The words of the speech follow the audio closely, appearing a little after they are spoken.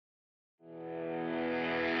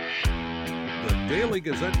Daily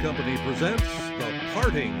Gazette Company presents the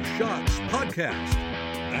Parting Shots Podcast.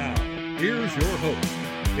 Now, here's your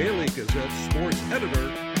host, Daily Gazette Sports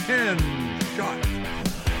Editor, Ken Schott.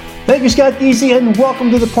 Thank you, Scott Deasy, and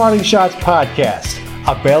welcome to the Parting Shots Podcast.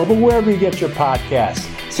 Available wherever you get your podcasts.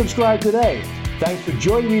 Subscribe today. Thanks for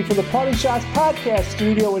joining me for the Parting Shots Podcast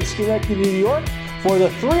studio in Schenectady, New York, for the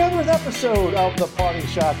 300th episode of the Parting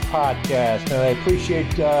Shots Podcast. And I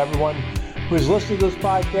appreciate everyone who's listened to this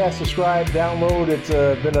podcast. Subscribe, download. It's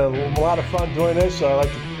been a lot of fun doing this, so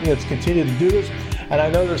I'd like to continue to do this. And I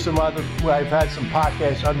know there's some other, I've had some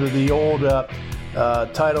podcasts under the old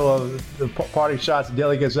title of the Parting Shots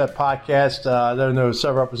Daily Gazette Podcast. There were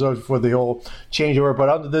several episodes before the whole changeover, but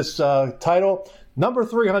under this title, number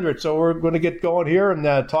 300. So we're going to get going here and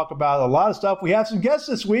talk about a lot of stuff. We have some guests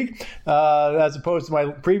this week, as opposed to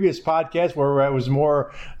my previous podcast where I was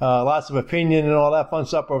more lots of opinion and all that fun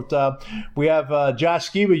stuff. But we have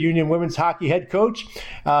Josh Sciba, Union women's hockey head coach.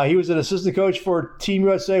 He was an assistant coach for Team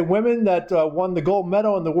USA Women that won the gold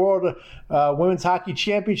medal in the World Women's Hockey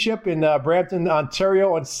Championship in Brampton,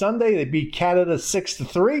 Ontario on Sunday. They beat Canada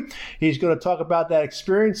 6-3. He's going to talk about that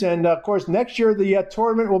experience. And, of course, next year the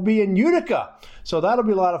tournament will be in Utica. So that'll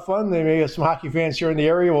be a lot of fun. They may have some hockey fans here in the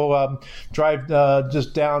area. We'll drive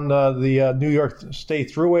just down the New York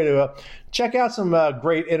State Thruway to check out some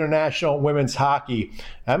great international women's hockey.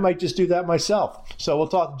 I might just do that myself. So we'll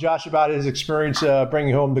talk to Josh about his experience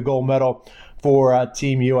bringing home the gold medal for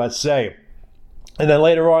Team USA. And then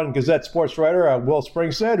later on, Gazette sports writer Will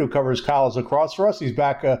Springstead, who covers college lacrosse for us, he's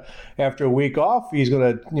back after a week off. He's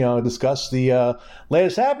going to discuss the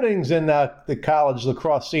latest happenings in the college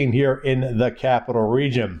lacrosse scene here in the Capital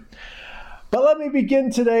Region. But let me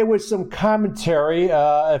begin today with some commentary.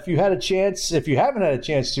 If you haven't had a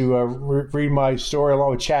chance to read my story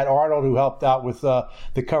along with Chad Arnold, who helped out with the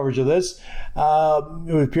coverage of this,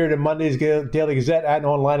 it appeared in Monday's Daily Gazette and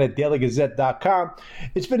online at dailygazette.com.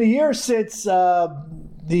 It's been a year since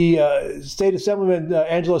the State Assemblyman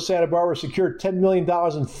Angelo Santa Barbara secured $10 million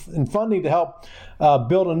in funding to help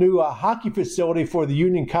build a new hockey facility for the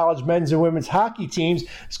Union College men's and women's hockey teams.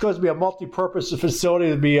 It's going to be a multi-purpose facility.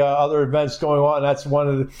 There'll be other events going on. That's one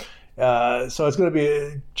of the so it's going to be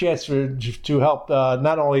a chance to help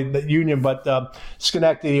not only the Union but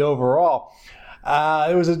Schenectady overall.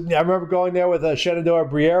 I remember going there with Shenandoah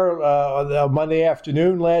Briere on Monday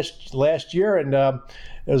afternoon last year, and there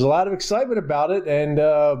was a lot of excitement about it. And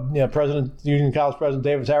Union College President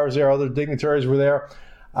Davis Harris there, other dignitaries were there.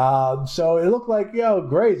 So it looked like,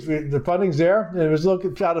 great. The funding's there. It was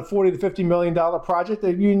looking about a $40 to $50 million project.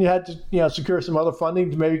 The union had to, secure some other funding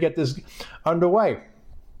to maybe get this underway.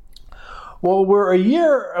 Well, we're a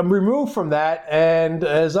year removed from that, and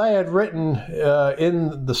as I had written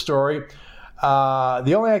in the story,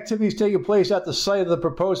 the only activities taking place at the site of the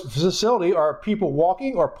proposed facility are people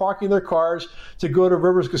walking or parking their cars to go to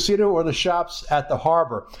Rivers Casino or the shops at the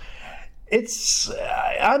harbor.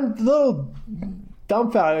 I'm a little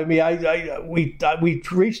dumbfounded. I mean, we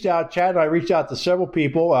reached out. Chad and I reached out to several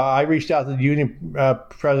people. I reached out to the union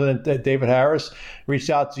president David Harris. Reached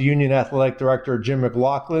out to union athletic director Jim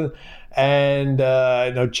McLaughlin, and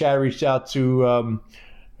I know Chad reached out to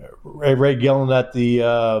Ray Gillen at the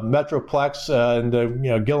Metroplex,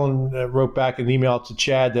 and Gillen wrote back an email to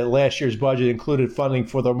Chad that last year's budget included funding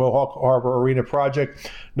for the Mohawk Harbor Arena project.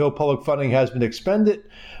 No public funding has been expended,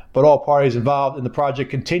 but all parties involved in the project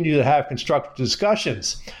continue to have constructive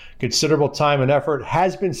discussions. Considerable time and effort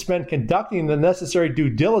has been spent conducting the necessary due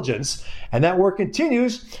diligence, and that work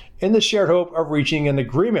continues in the shared hope of reaching an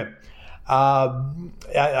agreement.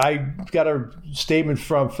 I got a statement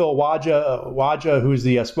from Phil Waja, who's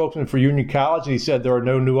the spokesman for Union College, and he said there are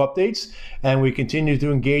no new updates, and we continue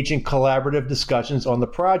to engage in collaborative discussions on the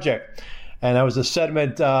project. And that was a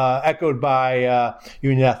sentiment echoed by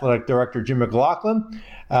Union Athletic Director Jim McLaughlin.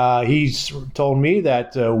 He's told me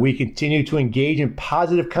that we continue to engage in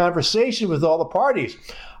positive conversation with all the parties.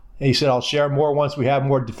 And he said, I'll share more once we have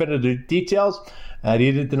more definitive details.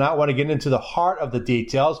 He did not want to get into the heart of the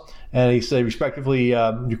details. And he said, respectively,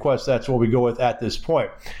 request that's what we go with at this point.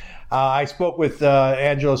 I spoke with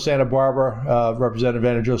Angelo Santa Barbara, Representative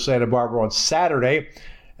Angelo Santa Barbara, on Saturday.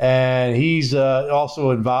 And he's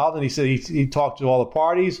also involved. And he said he talked to all the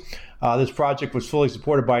parties. This project was fully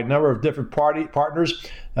supported by a number of different partners,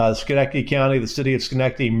 Schenectady County, the City of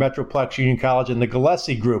Schenectady, Metroplex, Union College, and the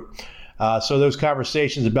Gillespie Group. So those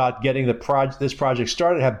conversations about getting this project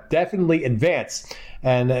started have definitely advanced.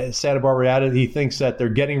 And Santa Barbara added he thinks that they're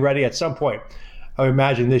getting ready at some point, I would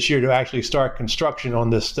imagine this year, to actually start construction on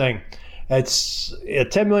this thing. It's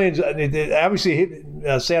 $10 million. Obviously,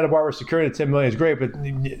 Santa Barbara securing $10 million is great, but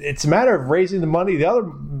it's a matter of raising the money. The other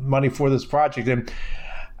money for this project. And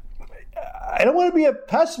I don't want to be a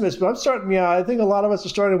pessimist, but I'm starting. I think a lot of us are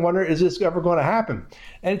starting to wonder: is this ever going to happen?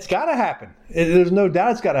 And it's got to happen. There's no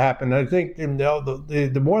doubt it's got to happen. I think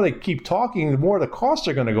the more they keep talking, the more the costs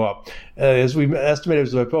are going to go up. As we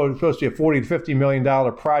estimated, it was supposed to be a $40 to $50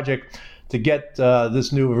 million project to get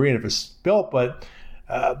this new arena built, but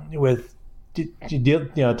with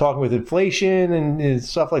talking with inflation and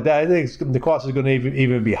stuff like that, I think the cost is going to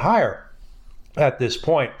even be higher at this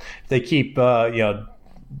point. If they keep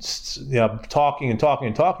talking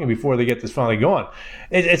before they get this finally going.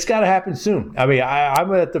 It's got to happen soon. I mean,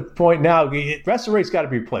 I'm at the point now. Wrestling Rink's got to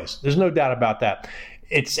be replaced. There's no doubt about that.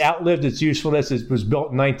 It's outlived its usefulness. It was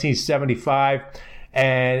built in 1975,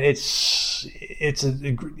 and it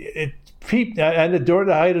peaked. And during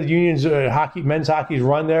the height of the Union's men's hockey's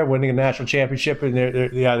run there, winning a national championship in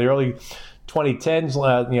the early 2010s,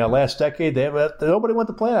 last decade, nobody went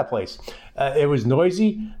to play that place. It was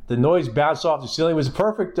noisy. The noise bounced off the ceiling. It was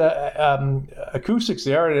perfect acoustics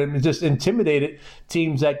there, and it just intimidated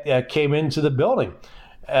teams that came into the building.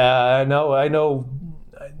 I know.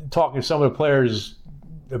 Talking to some of the players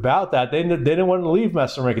about that, they didn't want to leave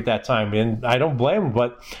Wrestling Rink at that time, and I don't blame them.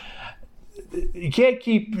 But you can't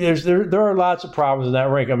keep. There are lots of problems in that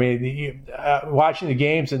rink. I mean, watching the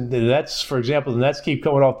games, and the Nets, for example, the Nets keep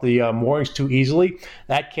coming off the moorings too easily.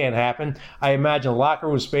 That can't happen. I imagine locker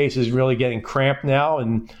room space is really getting cramped now,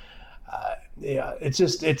 and there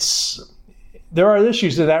are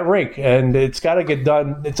issues in that rink, and it's got to get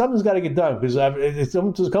done. Something's got to get done because it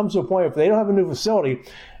comes to a point if they don't have a new facility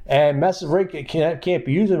and Wrestling Rink can't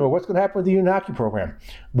be used anymore. What's going to happen with the Union hockey program?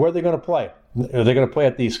 Where are they going to play? Are they going to play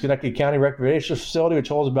at the Schenectady County Recreation Facility, which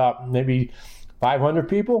holds about maybe 500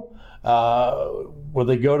 people? Will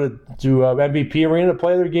they go to MVP Arena to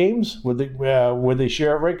play their games? Would they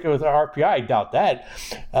share a rink with RPI? I doubt that.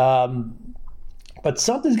 But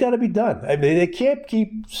something's got to be done. I mean, they can't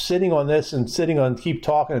keep sitting on this and keep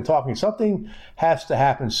talking and talking. Something has to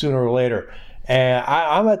happen sooner or later. And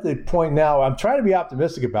I'm at the point now. I'm trying to be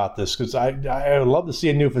optimistic about this because I would love to see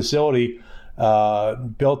a new facility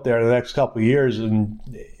built there in the next couple of years. And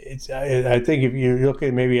I think if you're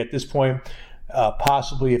looking maybe at this point,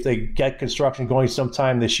 possibly if they get construction going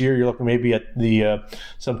sometime this year, you're looking maybe at the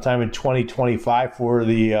sometime in 2025 for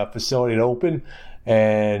the facility to open.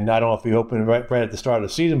 And I don't know if we open right at the start of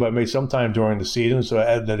the season, but maybe sometime during the season, so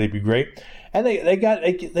that'd be great. And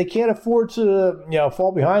they can't afford to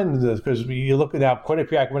fall behind this because you look at now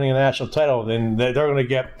Quinnipiac winning a national title, then they're going to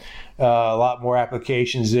get a lot more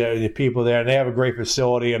applications there, the people there, and they have a great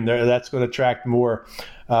facility, and that's going to attract more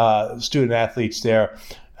student athletes there.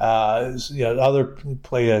 Other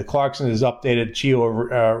play Clarkson has updated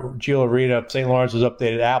Geo Arena. St. Lawrence has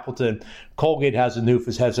updated Appleton. Colgate has a new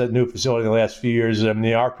facility in the last few years. And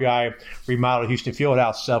the RPI remodeled Houston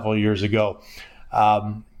Fieldhouse several years ago.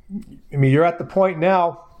 You're at the point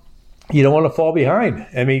now. You don't want to fall behind.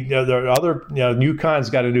 I mean, there are other. UConn's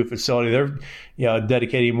got a new facility. They're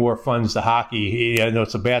dedicating more funds to hockey. I know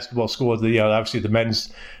it's a basketball school. Obviously the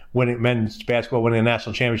men's basketball winning a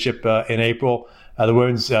national championship in April. The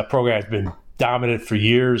women's program has been dominant for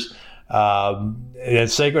years.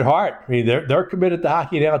 And Sacred Heart, I mean, they're committed to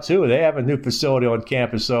hockey now too. They have a new facility on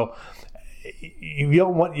campus, so you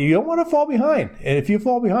don't want to fall behind. And if you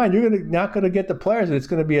fall behind, you're not going to get the players, and it's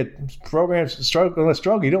going to be a program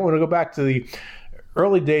struggle. You don't want to go back to the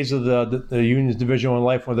early days of the Union's Division I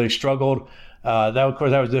life where they struggled. Of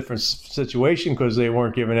course, that was a different situation because they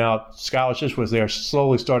weren't giving out scholarships, which they are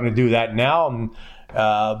slowly starting to do that now.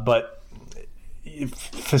 But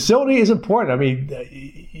facility is important. I mean,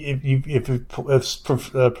 if a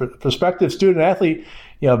prospective student athlete,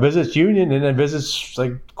 visits Union and then visits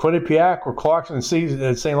like Quinnipiac or Clarkson and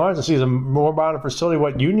sees St. Lawrence and sees a more modern facility,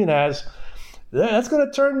 what Union has, that's going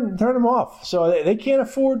to turn them off. So they can't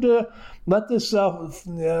afford to let this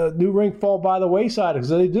new rink fall by the wayside,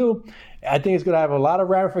 because if they do, I think it's going to have a lot of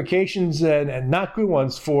ramifications and not good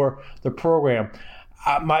ones for the program.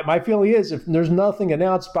 My feeling is if there's nothing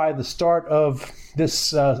announced by the start of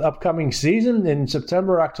this upcoming season in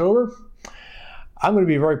September, October, I'm going to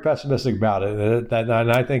be very pessimistic about it. And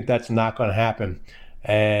I think that's not going to happen.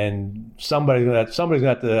 And somebody's going to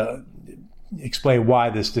have to explain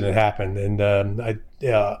why this didn't happen. And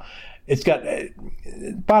it's got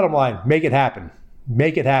bottom line, make it happen.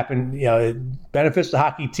 Make it happen. It benefits the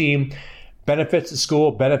hockey team, benefits the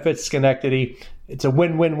school, benefits Schenectady. It's a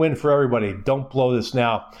win-win-win for everybody. Don't blow this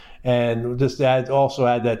now. And just also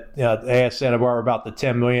add that I asked Santa Barbara about the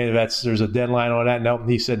 $10 million. There's a deadline on that. No,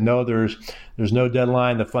 he said no. There's no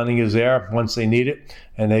deadline. The funding is there once they need it,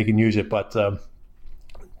 and they can use it. But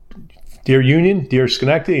dear Union, dear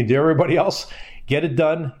Schenectady, dear everybody else, get it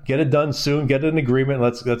done soon, get an agreement.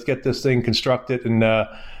 Let's get this thing constructed and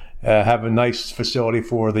have a nice facility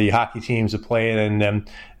for the hockey teams to play in and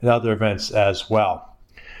other events as well.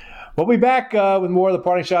 We'll be back with more of the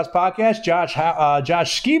Parting Shots podcast. Josh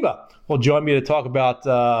Sciba will join me to talk about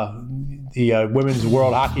the Women's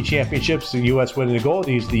World Hockey Championships, the U.S. winning the gold.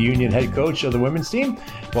 He's the union head coach of the women's team.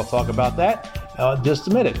 We'll talk about that in just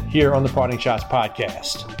a minute here on the Parting Shots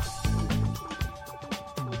podcast.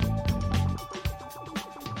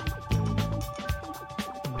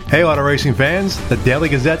 Hey, auto racing fans, the Daily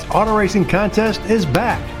Gazette's auto racing contest is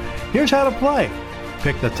back. Here's how to play.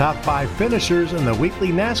 Pick the top 5 finishers in the weekly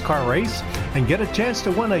NASCAR race and get a chance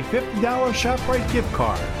to win a $50 ShopRite gift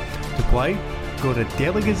card. To play, go to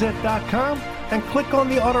dailygazette.com and click on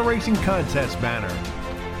the auto racing contest banner.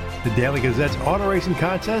 The Daily Gazette's auto racing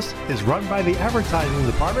contest is run by the advertising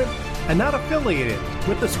department and not affiliated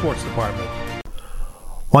with the sports department.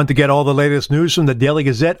 Want to get all the latest news from the Daily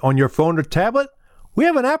Gazette on your phone or tablet? We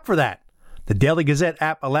have an app for that. The Daily Gazette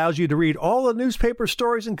app allows you to read all the newspaper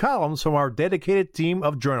stories and columns from our dedicated team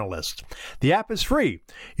of journalists. The app is free.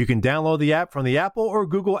 You can download the app from the Apple or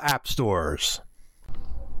Google App Stores.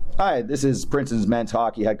 Hi, this is Princeton's men's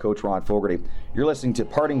hockey head coach Ron Fogarty. You're listening to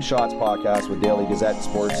Parting Shots podcast with Daily Gazette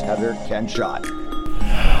sports editor Ken Schott.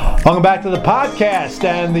 Welcome back to the podcast.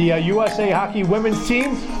 And the USA Hockey women's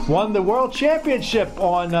team won the World Championship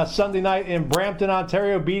on Sunday night in Brampton,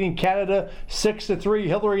 Ontario, beating Canada 6-3.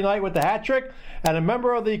 Hilary Knight with the hat trick. And a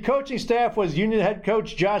member of the coaching staff was Union head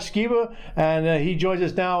coach Josh Sciba, and he joins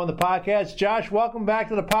us now on the podcast. Josh, welcome back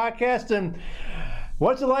to the podcast. And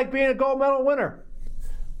what's it like being a gold medal winner?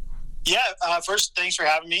 Yeah, first, thanks for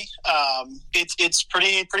having me. It's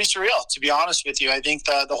pretty surreal, to be honest with you. I think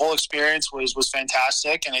the whole experience was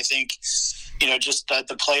fantastic, and I think just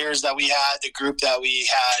the players that we had, the group that we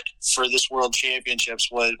had for this World Championships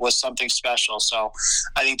was something special. So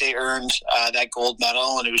I think they earned that gold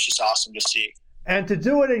medal, and it was just awesome to see. And to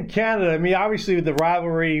do it in Canada, I mean, obviously with the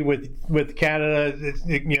rivalry with Canada,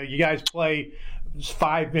 you guys play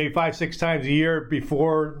 5-6 times a year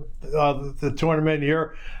before the tournament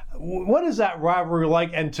here. What is that rivalry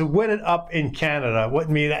like? And to win it up in Canada,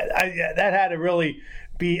 that had to really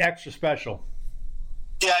be extra special.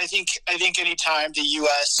 Yeah, I think any time the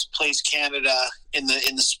U.S. plays Canada in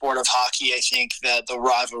the sport of hockey, I think that the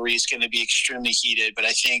rivalry is going to be extremely heated. But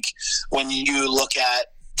I think when you look at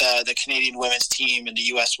the Canadian women's team and the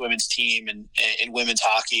U.S. women's team in women's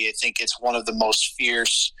hockey, I think it's one of the most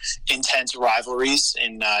fierce, intense rivalries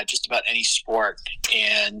in just about any sport.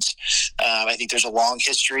 And I think there's a long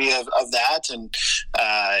history of that. And,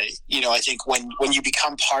 I think when you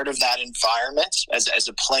become part of that environment as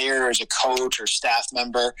a player, as a coach or staff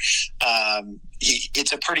member,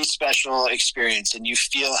 it's a pretty special experience, and you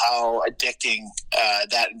feel how addicting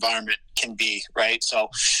that environment can be, right? So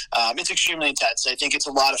it's extremely intense. I think it's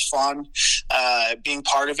a lot of fun being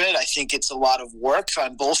part of it. I think it's a lot of work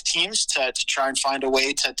on both teams to try and find a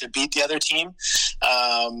way to beat the other team.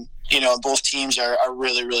 Both teams are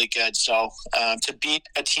really, really good. So to beat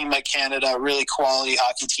a team like Canada, a really quality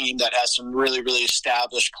hockey team that has some really, really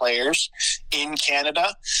established players in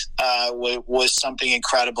Canada was something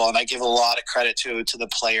incredible. And I give a lot of credit to the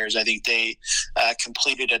players. I think they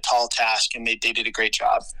completed a tall task, and they did a great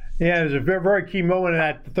job. Yeah, it was a very, very key moment in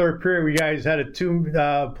that third period where you guys had a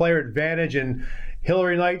 2-player advantage, and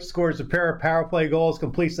Hilary Knight scores a pair of power play goals,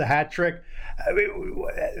 completes the hat trick. I mean,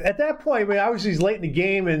 at that point, obviously he's late in the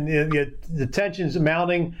game, and the tension's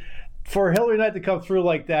mounting. For Hilary Knight to come through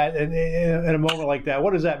like that and in a moment like that,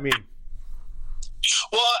 what does that mean?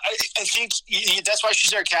 Well, I think that's why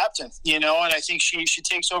she's our captain, and I think she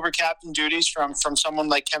takes over captain duties from someone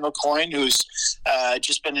like Kendall Coyne, who's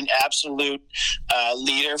just been an absolute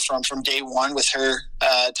leader from day one with her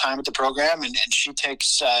time at the program, and she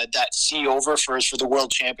takes that C over for the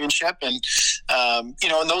World Championship. And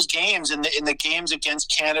in those games, in the games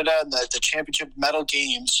against Canada and the championship medal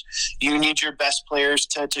games, you need your best players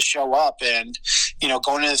to show up. And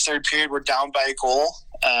going into the third period, we're down by a goal.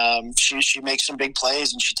 She makes some big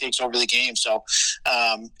plays, and she takes over the game. So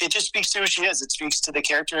it just speaks to who she is. It speaks to the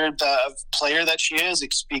character of player that she is.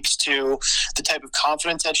 It speaks to the type of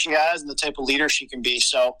confidence that she has and the type of leader she can be.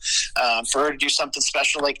 So for her to do something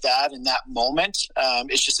special like that in that moment,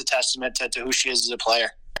 it's just a testament to who she is as a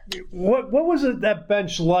player. What was that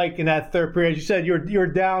bench like in that third period? You said you're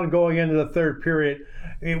down going into the third period.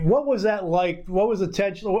 What was that like? What was the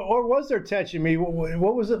tension, or was there tension?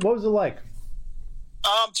 What was it like?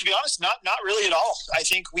 To be honest, not really at all. I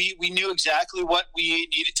think we knew exactly what we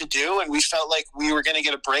needed to do, and we felt like we were going to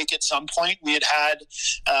get a break at some point. We had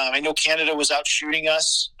I know Canada was out shooting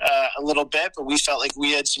us a little bit, but we felt like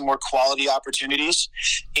we had some more quality opportunities,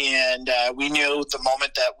 and we knew the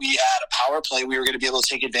moment that we had a power play, we were going to be able to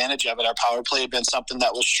take advantage of it. Our power play had been something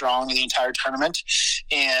that was strong in the entire tournament,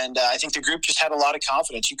 and I think the group just had a lot of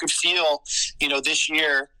confidence. You could feel, this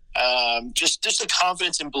year, just the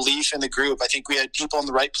confidence and belief in the group. I think we had people in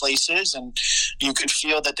the right places, and you could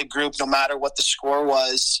feel that the group, no matter what the score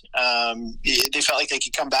was, they felt like they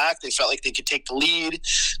could come back. They felt like they could take the lead.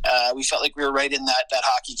 We felt like we were right in that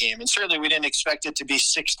hockey game, and certainly we didn't expect it to be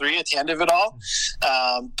 6-3 at the end of it all.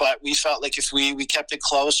 But we felt like if we kept it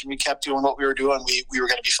close and we kept doing what we were doing, we were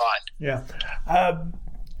going to be fine. Yeah.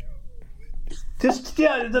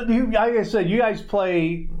 Like I said, you guys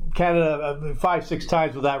play Canada 5-6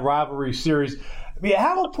 times with that rivalry series. I mean,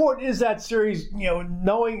 how important is that series?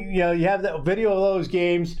 Knowing you have that video of those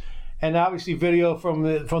games, and obviously video from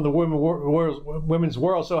the women's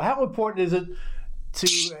world. So how important is it to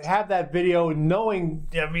have that video, knowing?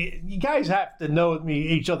 I mean, you guys have to know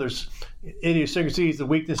each other's idiosyncrasies, the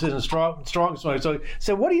weaknesses, and strong points.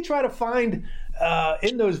 So what do you try to find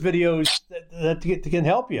in those videos that can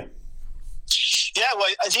help you? Yeah, well,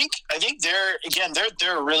 I think they're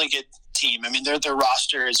a really good team. I mean, their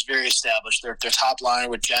roster is very established. Their top line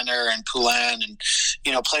with Jenner and Poulin and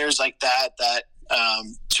players like that.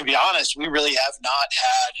 To be honest, we really have not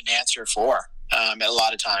had an answer for. At a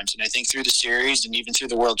lot of times, and I think through the series and even through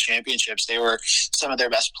the World Championships, they were some of their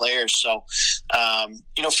best players. So,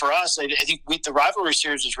 for us, I think the rivalry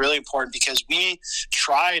series was really important because we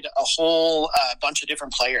tried a whole bunch of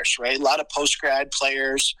different players, right? A lot of post-grad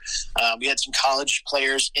players. We had some college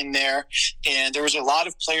players in there, and there was a lot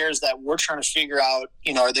of players that we're trying to figure out,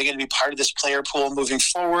 are they going to be part of this player pool moving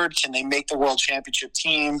forward? Can they make the World Championship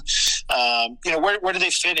team? Where do they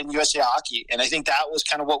fit in USA Hockey? And I think that was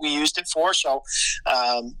kind of what we used it for. So,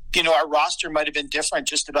 our roster might have been different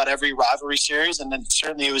just about every rivalry series, and then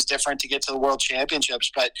certainly it was different to get to the World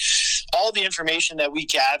Championships. But all the information that we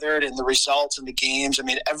gathered and the results and the games, I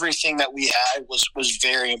mean, everything that we had was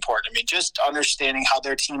very important. I mean, just understanding how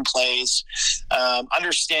their team plays,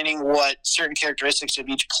 understanding what certain characteristics of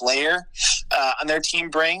each player on their team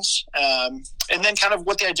brings, and then kind of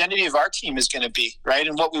what the identity of our team is going to be, right?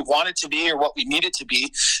 And what we want it to be or what we need it to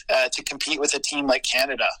be to compete with a team like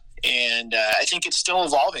Canada. And I think it's still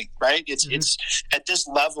evolving, right? It's at this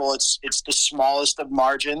level, it's the smallest of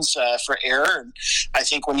margins for error. And I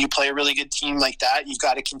think when you play a really good team like that, you've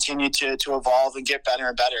got to continue to evolve and get better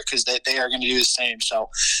and better because they are going to do the same.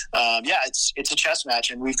 So, it's a chess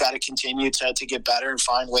match, and we've got to continue to get better and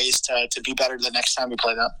find ways to be better the next time we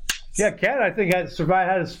play them. Yeah, Canada, I think, had a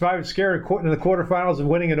survived scare in the quarterfinals and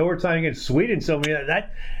winning in overtime against Sweden. So, I mean,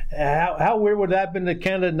 how weird would that have been that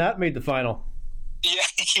Canada not made the final?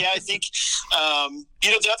 Yeah, I think,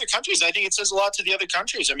 the other countries, I think it says a lot to the other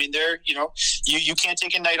countries. I mean, they're, you can't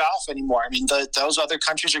take a night off anymore. I mean, those other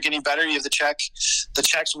countries are getting better. You have the Czechs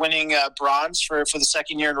winning bronze for the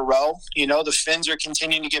second year in a row. The Finns are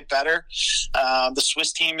continuing to get better. The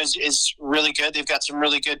Swiss team is really good. They've got some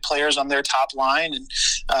really good players on their top line. And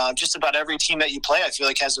just about every team that you play, I feel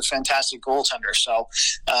like, has a fantastic goaltender. So,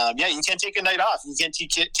 you can't take a night off. You can't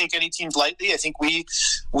take any teams lightly. I think we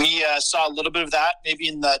saw a little bit of that maybe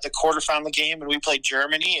in the quarterfinal game when we played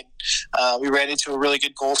Germany, and we ran into a really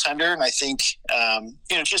good goaltender. And I think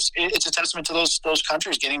it's a testament to those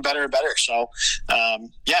countries getting better and better. So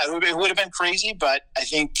it would have been crazy, but I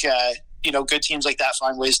think good teams like that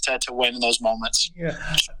find ways to win in those moments. Yeah,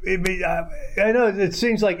 I know it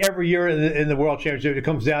seems like every year in the World Championship it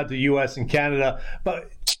comes down to U.S. and Canada,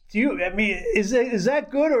 but is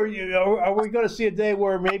that good, or are we going to see a day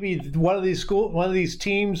where maybe one of these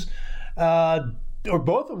teams or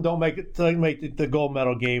both of them don't make the gold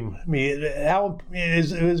medal game? I mean, how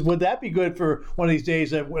would that be good for one of these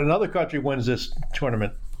days that another country wins this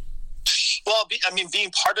tournament? Well,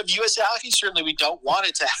 being part of USA Hockey, certainly we don't want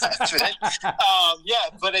it to happen.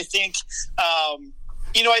 But I think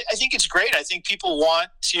I think it's great. I think people want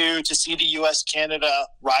to see the U.S.-Canada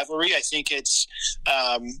rivalry. I think we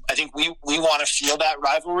want to feel that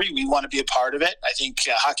rivalry. We want to be a part of it. I think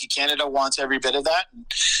Hockey Canada wants every bit of that.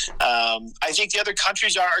 I think the other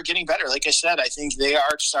countries are getting better. Like I said, I think they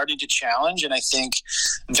are starting to challenge, and I think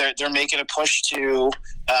they're making a push to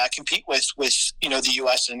compete with the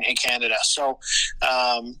U.S. and Canada. So,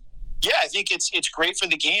 Yeah, I think it's great for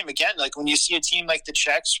the game. Again, like when you see a team like the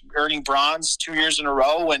Czechs earning bronze 2 years in a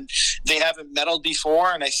row when they haven't medaled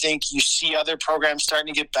before, and I think you see other programs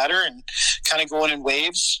starting to get better and kind of going in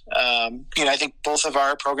waves. I think both of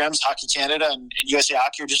our programs, Hockey Canada and USA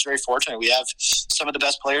Hockey, are just very fortunate. We have some of the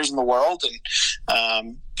best players in the world,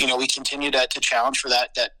 and we continue to challenge for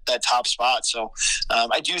that top spot. So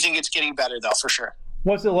I do think it's getting better, though, for sure.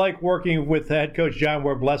 What's it like working with head coach John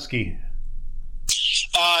Wroblewski?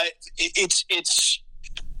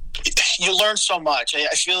 You learn so much. I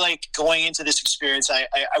feel like going into this experience, I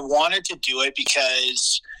wanted to do it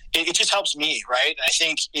because it just helps me, right? I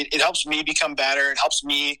think it helps me become better. It helps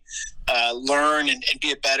me learn and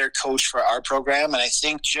be a better coach for our program. And I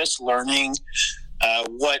think just learning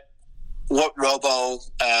what Robo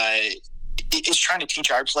is trying to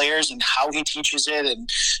teach our players and how he teaches it, and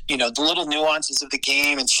the little nuances of the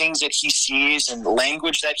game and things that he sees and the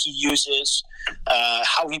language that he uses,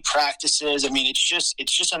 how he practices. I mean, it's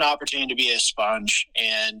just an opportunity to be a sponge,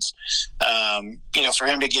 and for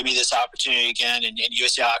him to give me this opportunity again, and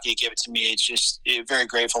USA Hockey give it to me, very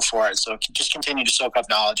grateful for it. So just continue to soak up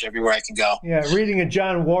knowledge everywhere I can go. Yeah, reading a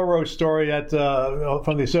John Warrow story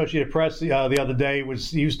from the Associated Press the other day,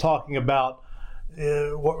 he was talking about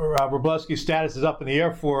Wroblewski's status is up in the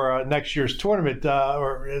air for next year's tournament.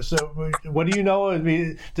 So what do you know? I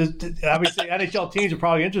mean, obviously NHL teams are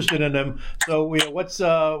probably interested in him. So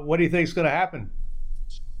what do you think is going to happen?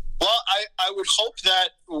 Well, I would hope that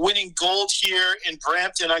winning gold here in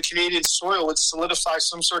Brampton on Canadian soil would solidify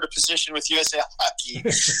some sort of position with USA Hockey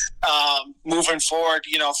moving forward,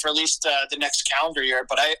 for at least the next calendar year.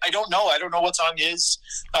 But I don't know. I don't know what's on his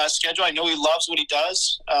schedule. I know he loves what he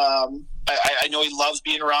does. I know he loves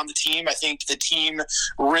being around the team. I think the team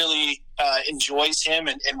really enjoys him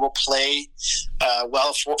and will play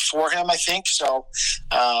well for him, I think. So,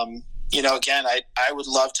 again, I would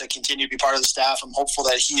love to continue to be part of the staff. I'm hopeful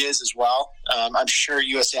that he is as well. I'm sure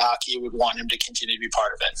USA Hockey would want him to continue to be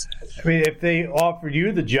part of it. I mean, if they offered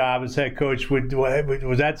you the job as head coach,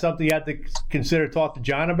 was that something you had to consider talk to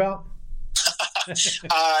John about? I'm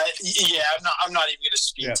not even going to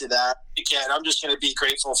speak to that. Again, I'm just going to be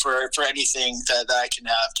grateful for anything that I can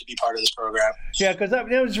have to be part of this program. Yeah, because I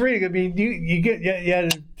was reading. I mean, you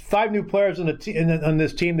had 5 new players on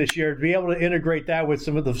this team this year. To be able to integrate that with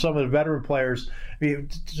some of the veteran players, I mean,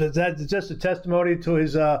 is that just a testimony to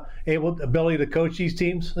his ability to coach these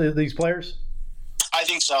teams, these players? I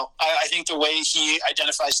think so. I think the way he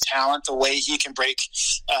identifies talent, the way he can break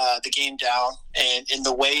the game down, and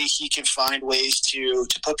the way he can find ways to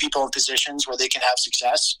put people in positions where they can have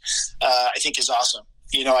success, I think is awesome.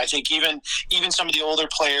 I think even some of the older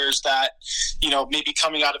players that, maybe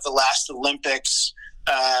coming out of the last Olympics,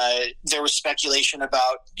 there was speculation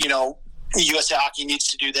about, USA Hockey needs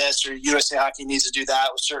to do this or USA Hockey needs to do that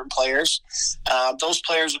with certain players. Those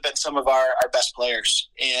players have been some of our best players.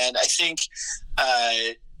 And I think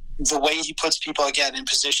the way he puts people, again, in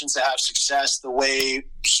positions to have success, the way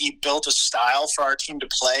he built a style for our team to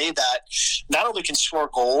play that not only can score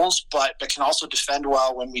goals, but can also defend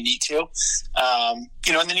well when we need to.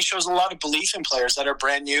 And then he shows a lot of belief in players that are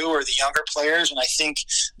brand new or the younger players, and I think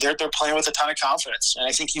they're playing with a ton of confidence. And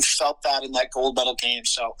I think you felt that in that gold medal game.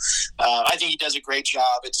 So I think he does a great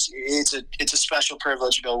job. It's a special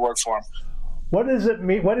privilege to be able to work for him. What does it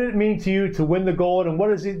mean? What did it mean to you to win the gold, and what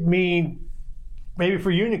does it mean? Maybe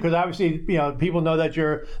for Union, because obviously, people know that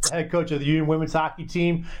you're the head coach of the Union women's hockey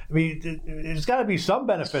team. I mean, there's got to be some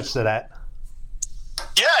benefits to that.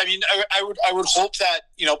 Yeah, I mean, I would hope that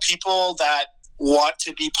people that want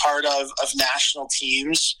to be part of national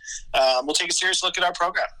teams will take a serious look at our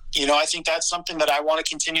program. I think that's something that I want to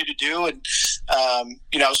continue to do. And,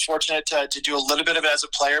 I was fortunate to do a little bit of it as a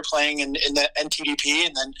player playing in the NTDP,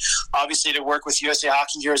 and then obviously to work with USA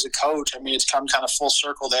Hockey here as a coach. I mean, it's come kind of full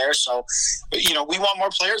circle there. So, we want more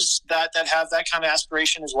players that have that kind of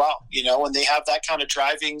aspiration as well. When they have that kind of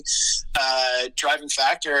driving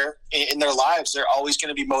factor in their lives, they're always going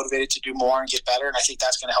to be motivated to do more and get better. And I think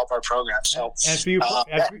that's going to help our program. So,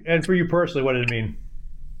 and for you personally, what did it mean?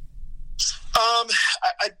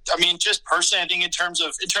 I mean, just personally, I think in terms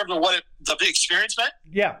of what the experience meant.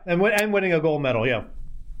 Yeah, and winning a gold medal. Yeah.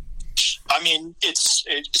 I mean, it's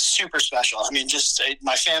super special. I mean, just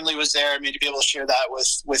my family was there. I mean, to be able to share that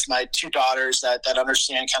with my 2 daughters that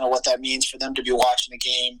understand kind of what that means for them to be watching the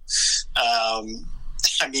game.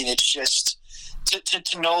 I mean, it's just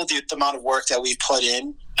to know the amount of work that we've put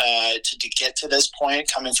in to get to this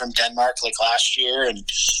point, coming from Denmark like last year and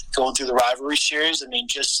going through the rivalry series. I mean,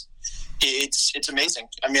 just. It's amazing.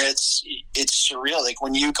 I mean, it's surreal. Like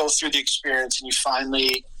when you go through the experience and you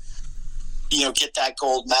finally get that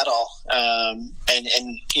gold medal. And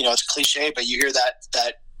it's cliche, but you hear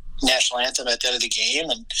that national anthem at the end of the game,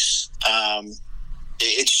 and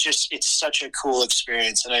it's such a cool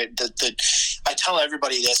experience. And I tell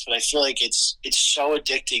everybody this, but I feel like it's so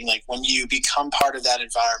addicting. Like when you become part of that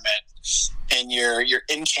environment and you're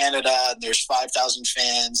in Canada and there's 5,000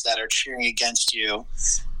 fans that are cheering against you,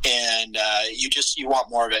 and you want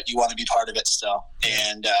more of it. You want to be part of it still.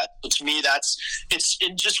 And to me, it's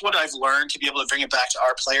just what I've learned to be able to bring it back to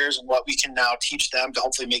our players and what we can now teach them to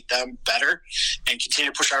hopefully make them better and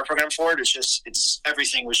continue to push our program forward.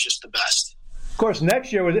 Everything was just the best. Of course,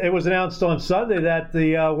 next year it was announced on Sunday that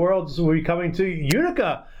the Worlds will be coming to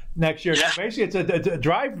Utica next year. Yeah. So basically, it's a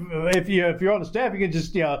drive. If you're on the staff, you can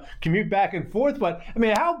just commute back and forth. But I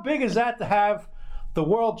mean, how big is that to have the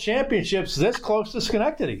World Championships this close to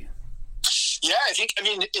Schenectady? Yeah,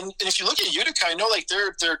 and if you look at Utica, I know like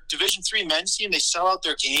their Division III men's team, they sell out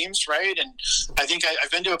their games, right? And I think I've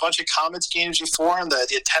been to a bunch of Comets games before, and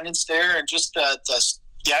the attendance there and just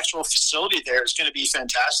the actual facility there is going to be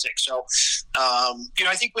fantastic. So,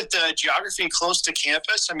 I think with the geography close to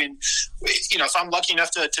campus, if I'm lucky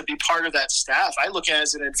enough to be part of that staff, I look at it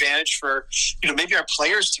as an advantage for, maybe our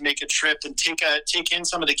players to make a trip and take in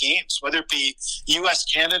some of the games, whether it be U.S.,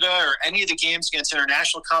 Canada, or any of the games against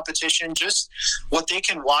international competition, just what they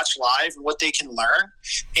can watch live and what they can learn,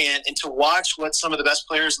 and to watch what some of the best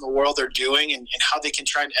players in the world are doing and how they can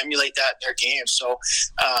try and emulate that in their games. So,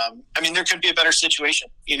 there could be a better situation.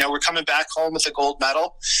 We're coming back home with a gold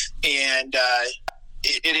medal, and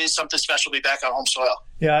it is something special to be back on home soil.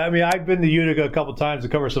 Yeah, I've been to Utica a couple times to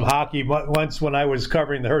cover some hockey. Once when I was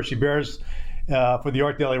covering the Hershey Bears for the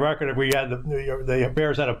York Daily Record, we had the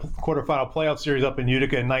Bears had a quarterfinal playoff series up in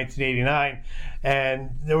Utica in 1989, and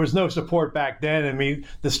there was no support back then.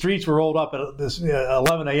 The streets were rolled up at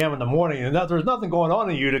 11 a.m. in the morning, and there was nothing going on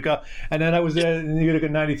in Utica. And then I was in Utica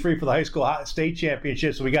in '93 for the high school state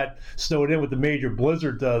championship, so we got snowed in with the major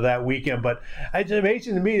blizzard that weekend. But it's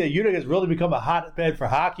amazing to me that Utica has really become a hotbed for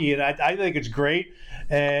hockey, and I think it's great.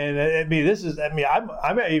 And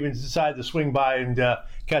I might even decide to swing by and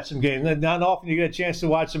catch some games. Not often you get a chance to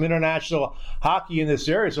watch some international hockey in this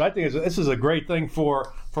area, so I think this is a great thing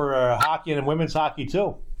for hockey and women's hockey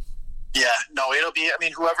too. Yeah, no, it'll be.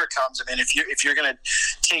 Whoever comes. If you're going to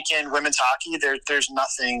take in women's hockey, there's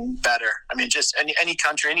nothing better. Just any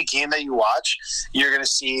country, any game that you watch, you're going to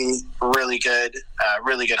see really good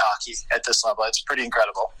hockey at this level. It's pretty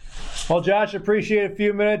incredible. Well, Josh, appreciate a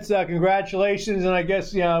few minutes. Congratulations, and I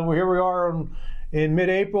guess here we are in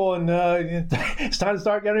mid-April, and it's time to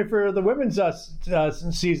start getting ready for the women's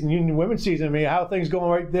season, Union women's season. How are things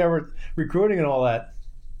going right there with recruiting and all that?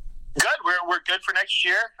 Good. We're good for next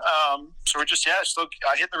year. So we're just still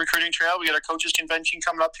hitting the recruiting trail. We got our coaches convention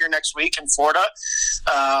coming up here next week in Florida.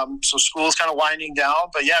 So school's kind of winding down,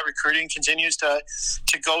 but recruiting continues to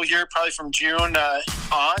go here probably from June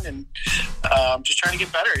on, and just trying to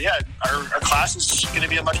get better. Yeah, our class is going to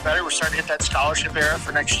be much better. We're starting to hit that scholarship era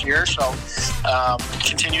for next year. So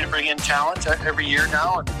continue to bring in talent every year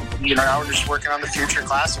now, and now we're just working on the future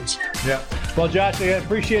classes. Yeah. Well, Josh, I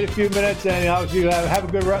appreciate a few minutes, and obviously have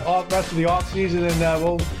a good rest of the off season, and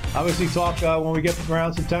we'll obviously talk when we get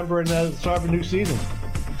around September and start a new season.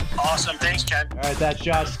 Awesome. Thanks, Ken. All right, that's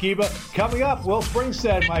Josh Sciba. Coming up, Will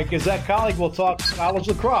Springstead, my Gazette colleague, will talk college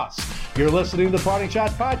lacrosse. You're listening to the Parting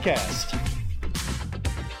Shots Podcast.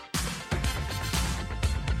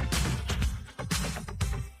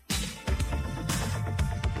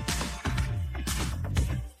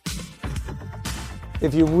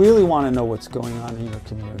 If you really want to know what's going on in your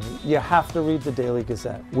community, you have to read the Daily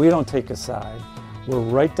Gazette. We don't take a side. We're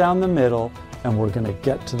right down the middle, and we're going to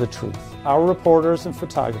get to the truth. Our reporters and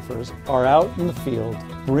photographers are out in the field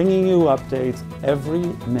bringing you updates every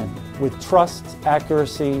minute with trust,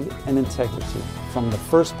 accuracy, and integrity. From the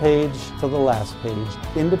first page to the last page,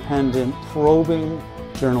 independent, probing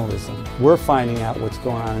journalism. We're finding out what's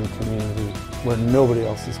going on in the community where nobody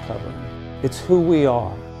else is covering. It's who we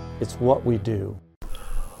are. It's what we do.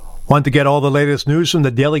 Want to get all the latest news from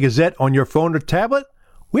the Daily Gazette on your phone or tablet?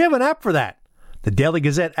 We have an app for that. The Daily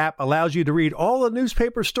Gazette app allows you to read all the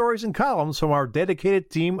newspaper stories and columns from our dedicated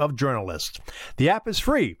team of journalists. The app is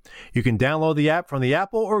free. You can download the app from the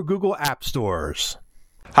Apple or Google App Stores.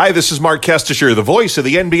 Hi, this is Mark Kestisher, the voice of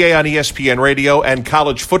the NBA on ESPN Radio and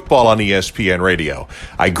college football on ESPN Radio.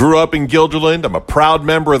 I grew up in Guilderland. I'm a proud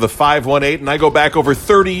member of the 518, and I go back over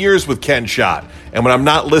 30 years with Ken Schott. And when I'm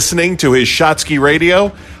not listening to his Shotsky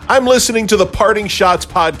Radio, I'm listening to the Parting Shots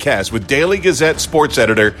podcast with Daily Gazette sports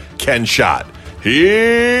editor Ken Schott.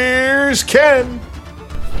 Here's Ken.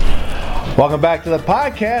 Welcome back to the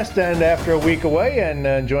podcast, and after a week away and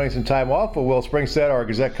enjoying some time off, Will Springstead, our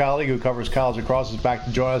Gazette colleague who covers college lacrosse, is back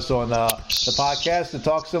to join us on the podcast to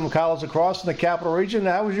talk some college lacrosse in the Capital Region.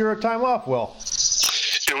 How was your time off, Will?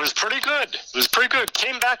 It was pretty good.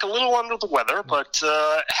 Came back a little under the weather, but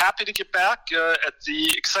happy to get back at the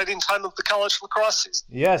exciting time of the college lacrosse season.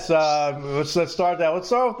 Yes, let's start that. Let's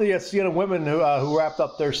start with the Siena women who wrapped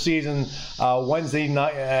up their season Wednesday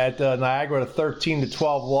night at Niagara, a 13-12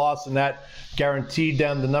 loss, and that guaranteed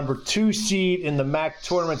them the number 2 seed in the MAC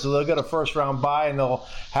tournament. So they'll get a first-round bye, and they'll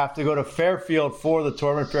have to go to Fairfield for the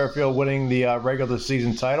tournament. Fairfield winning the regular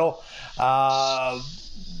season title.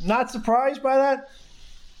 Not surprised by that?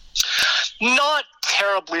 Not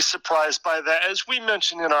terribly surprised by that. As we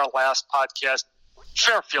mentioned in our last podcast,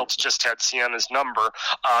 Fairfield's just had Siena's number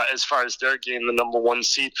as far as their game, the number 1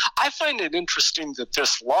 seed. I find it interesting that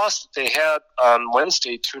this loss that they had on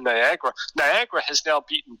Wednesday to Niagara has now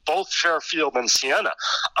beaten both Fairfield and Siena.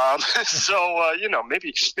 So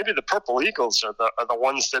maybe the Purple Eagles are the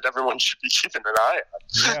ones that everyone should be keeping an eye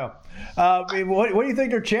on. Yeah. What do you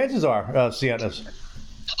think their chances are, Siena's?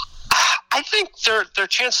 I think their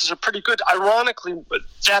chances are pretty good. Ironically,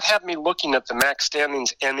 that had me looking at the MAC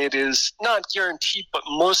standings, and it is not guaranteed, but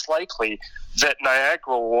most likely that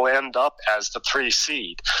Niagara will end up as the 3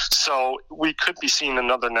 seed. So we could be seeing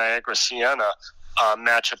another Niagara-Siena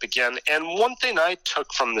matchup again. And one thing I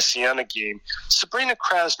took from the Siena game, Sabrina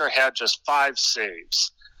Krasner had just 5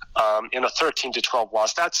 saves. In a 13-12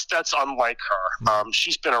 loss. That's unlike her.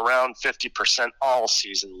 She's been around 50% all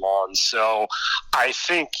season long. So I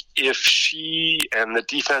think if she and the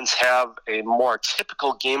defense have a more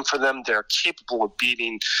typical game for them, they're capable of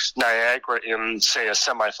beating Niagara in, say, a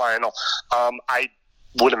semifinal. I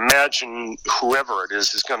would imagine whoever it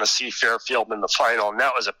is going to see Fairfield in the final, and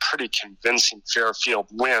that was a pretty convincing Fairfield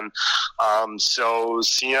win. So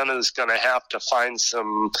Siena is going to have to find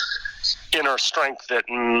some inner strength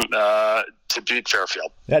to beat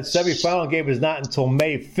Fairfield. That semifinal game is not until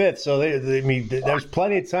May 5th, so there's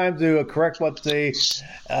plenty of time to correct what they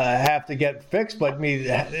have to get fixed. But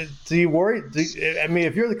do you worry?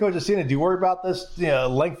 If you're the coach of Siena, do you worry about this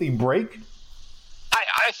lengthy break?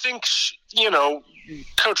 I think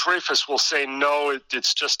Coach Rafus will say no.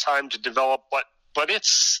 It's just time to develop, but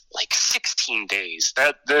it's like 16 days.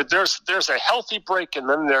 There's a healthy break, and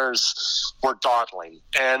then we're dawdling,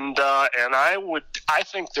 and I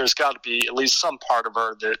think there's got to be at least some part of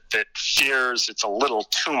her that fears it's a little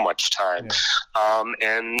too much time,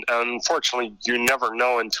 and unfortunately, you never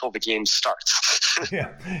know until the game starts.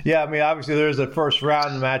 Yeah. Obviously, there's a first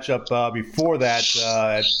round matchup before that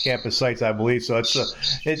at campus sites, I believe. So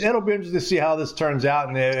it'll be interesting to see how this turns out,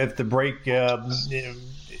 and if the break.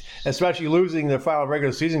 Especially losing their final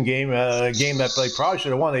regular season game, a game that they probably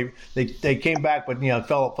should have won. They came back, but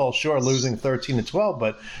fell short, losing 13-12.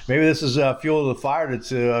 But maybe this is fuel to the fire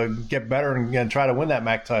to get better and try to win that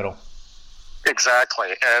MAC title. Exactly,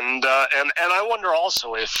 and I wonder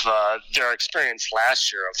also if their experience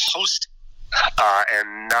last year of hosting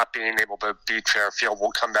and not being able to beat Fairfield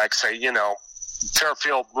will come back and say,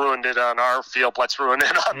 Fairfield ruined it on our field. Let's ruin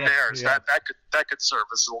it on theirs. Yeah. That could serve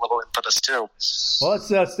as a little impetus too. Well,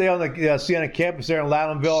 let's stay on the Siena campus there in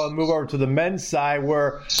Loudonville and move over to the men's side,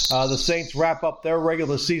 where the Saints wrap up their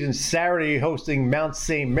regular season Saturday, hosting Mount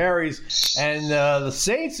St. Mary's. And the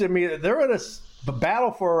Saints, they're in a battle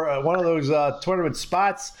for one of those tournament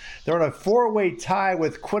spots. They're in a 4-way tie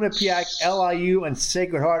with Quinnipiac, LIU, and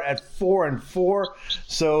Sacred Heart at 4-4.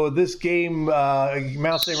 So this game,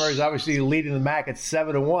 Mount St. Mary's obviously leading the MAC at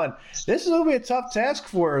 7-1. This is going to be a tough task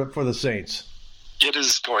for the Saints. It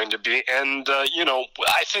is going to be, and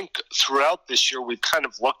I think throughout this year we've kind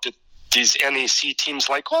of looked at these NEC teams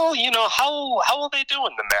like, well, how will they do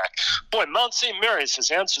in the MAC? Boy, Mount St. Mary's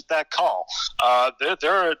has answered that call.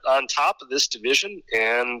 They're on top of this division,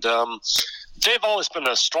 and they've always been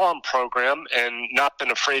a strong program and not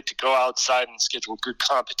been afraid to go outside and schedule good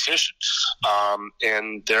competition.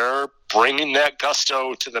 And they're bringing that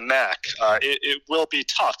gusto to the MAC. It will be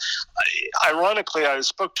tough. Ironically, I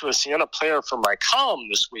spoke to a Siena player for my column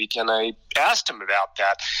this week, and I asked him about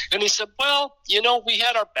that. And he said, well, we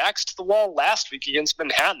had our backs to the wall last week against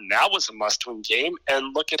Manhattan. That was a must-win game,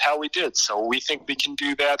 and look at how we did. So we think we can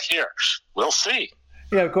do that here. We'll see.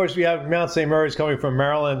 Yeah, of course, we have Mount St. Mary's coming from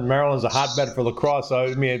Maryland. Maryland's a hotbed for lacrosse.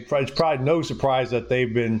 So, it's probably no surprise that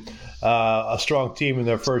they've been a strong team in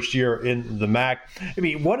their first year in the MAC.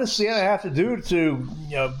 What does Siena have to do to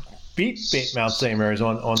beat Mount St. Mary's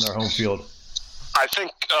on their home field? I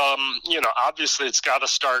think, obviously it's got to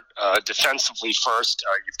start defensively first.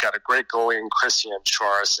 You've got a great goalie in Christian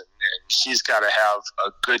Choris, and he's got to have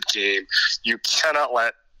a good game. You cannot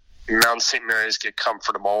let Mount St. Mary's get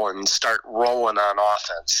comfortable and start rolling on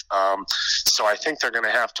offense. So I think they're going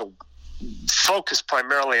to have to focus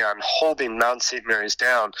primarily on holding Mount St. Mary's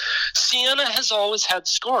down. Siena has always had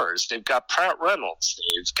scorers. They've got Pratt Reynolds.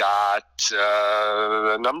 They've got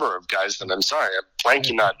a number of guys that I'm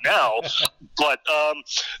blanking on now, but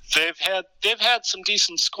they've had some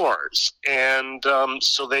decent scorers, and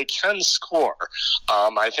so they can score.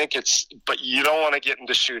 I think but you don't want to get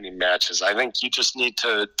into shooting matches. I think you just need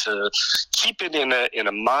to keep it in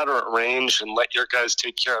a moderate range and let your guys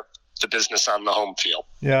take care of the business on the home field.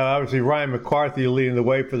 Yeah, obviously Ryan McCarthy leading the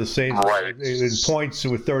way for the Saints. Right. In points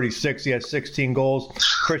with 36. He has 16 goals.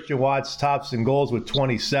 Christian Watts tops in goals with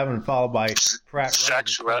 27, followed by Pratt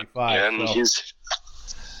Reynolds with 25.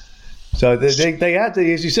 So they have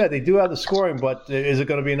to, as you said, they do have the scoring, but is it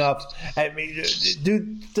going to be enough? I mean,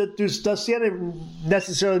 does Siena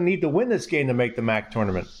necessarily need to win this game to make the MAC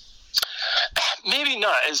tournament? Maybe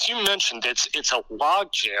not. As you mentioned, it's a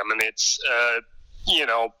log jam, and it's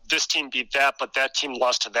this team beat that, but that team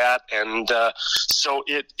lost to that, and so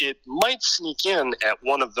it might sneak in at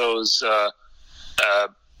one of those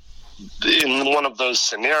in one of those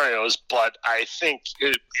scenarios. But I think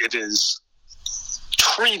it is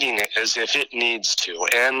treating it as if it needs to,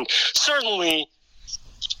 and certainly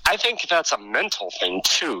I think that's a mental thing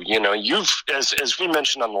too. You've as we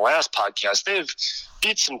mentioned on the last podcast, they've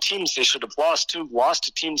beat some teams they should have lost to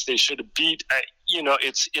teams they should have beat.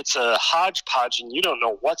 It's a hodgepodge, and you don't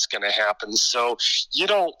know what's going to happen. So you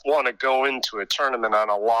don't want to go into a tournament on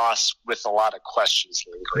a loss with a lot of questions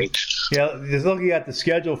lingering. Yeah, just looking at the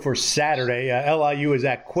schedule for Saturday, LIU is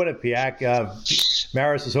at Quinnipiac.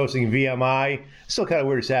 Marist is hosting VMI. Still kind of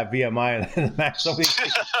weird to have VMI in the match.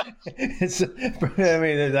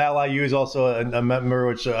 The LIU is also a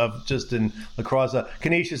member of just in lacrosse.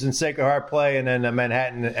 Canisius and Sacred Heart play, and then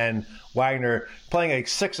Manhattan and Wagner playing a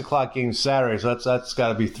 6 o'clock game Saturday. So that's got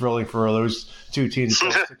to be thrilling for those two teams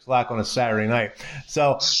to play 6 o'clock on a Saturday night.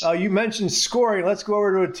 So you mentioned scoring. Let's go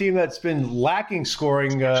over to a team that's been lacking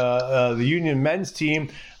scoring, the Union men's team.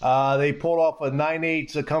 They pulled off a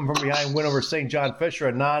 9-8 to come from behind win over St. John Fisher,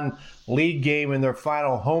 a non-league game in their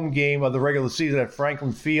final home game of the regular season at Frank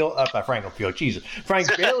Bailey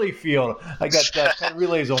Field. I got 10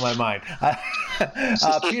 relays on my mind.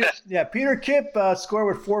 Peter Kipp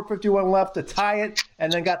scored with 4:51 left to tie it,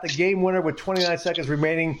 and then got the game winner with 29 seconds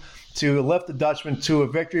remaining to lift the Dutchman to a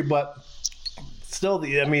victory. But still,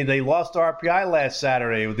 they lost RPI last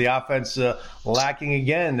Saturday with the offense lacking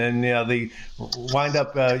again, and they wind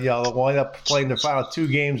up playing the final 2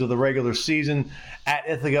 games of the regular season at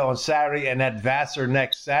Ithaca on Saturday and at Vassar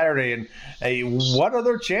next Saturday. And what are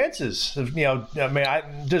their chances?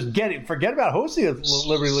 Forget about hosting a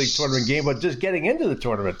Liberty League tournament game, but just getting into the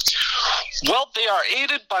tournament. Well, they are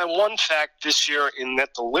aided by one fact this year in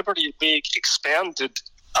that the Liberty League expanded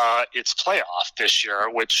its playoff this year,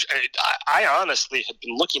 which I honestly had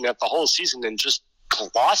been looking at the whole season and just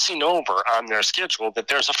glossing over on their schedule that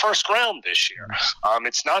there's a first round this year.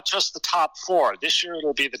 It's not just the top 4. This year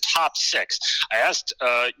it'll be the top 6. I asked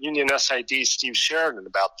Union SID Steve Sheridan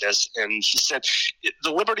about this, and he said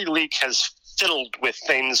the Liberty League has fiddled with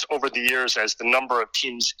things over the years as the number of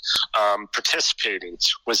teams participating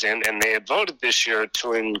was in, and they had voted this year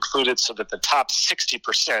to include it so that the top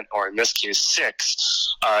 60%, or in this case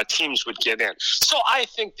 6 teams, would get in. So I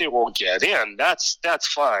think they will get in. That's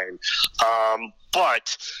fine.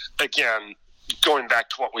 But again, going back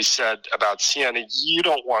to what we said about Siena, you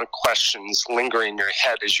don't want questions lingering in your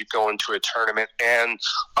head as you go into a tournament. And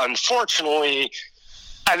unfortunately,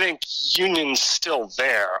 I think Union's still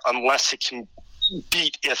there unless it can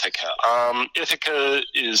beat Ithaca. Ithaca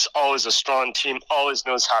is always a strong team, always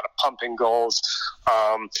knows how to pump in goals.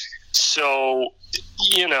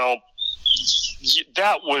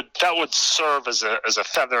 That would serve as a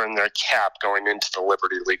feather in their cap going into the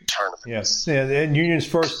Liberty League tournament. Yes, in Union's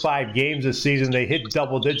first 5 games this season, they hit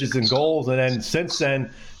double digits in goals, and then since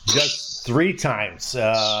then, just 3 times.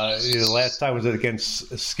 The last time was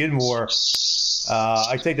against Skidmore.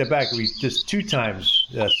 I take that back. We just 2 times.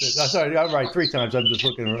 Sorry, I'm right. 3 times. I'm just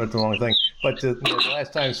looking at the wrong thing. But the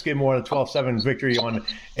last time Skidmore had a 12-7 victory on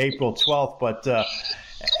April 12th. But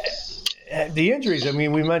the injuries, we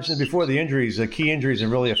mentioned before the injuries, the key injuries have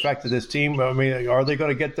really affected this team. Are they going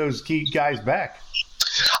to get those key guys back?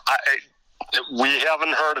 We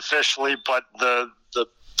haven't heard officially, but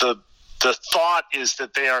the thought is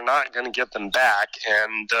that they are not going to get them back.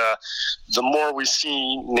 And the more we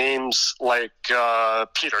see names like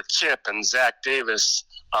Peter Kipp and Zach Davis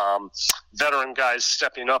veteran guys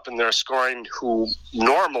stepping up in their scoring who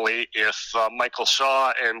normally, if Michael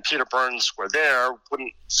Shaw and Peter Burns were there,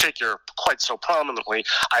 wouldn't figure quite so prominently.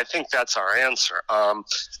 I think that's our answer.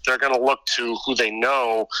 They're going to look to who they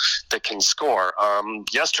know that can score.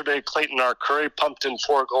 Yesterday, Clayton Curry pumped in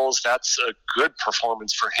 4 goals. That's a good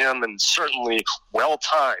performance for him and certainly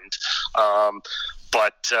well-timed.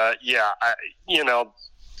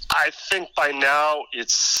 I think by now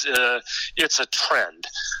it's a trend.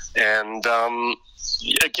 And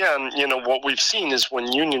again, what we've seen is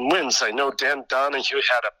when Union wins, I know Dan Donahue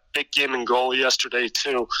had a big game in goal yesterday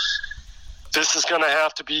too. This is going to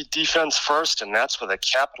have to be defense first, and that's with a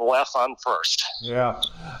capital F on first. Yeah.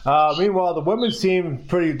 Meanwhile, the women's team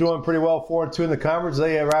doing pretty well, 4-2 in the conference.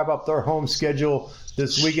 They wrap up their home schedule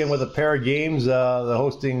this weekend with a pair of games. They're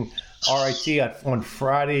hosting RIT on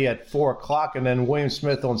Friday at 4 o'clock, and then William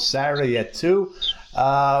Smith on Saturday at 2.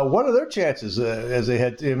 What are their chances as they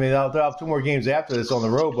head? They'll have 2 more games after this on the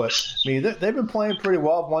road, but they've been playing pretty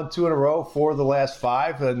well. Won 2 in a row, 4 of the last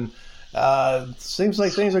 5, and seems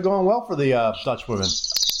like things are going well for the Dutch women.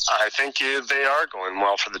 I think they are going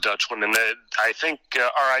well for the Dutch women. I think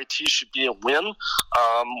RIT should be a win.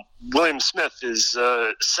 William Smith is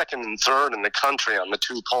second and third in the country on the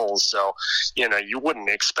 2 polls, so you wouldn't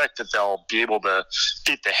expect that they'll be able to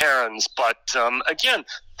beat the Herons. But again,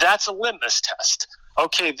 that's a litmus test.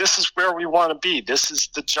 Okay, this is where we want to be. This is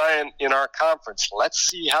the giant in our conference. Let's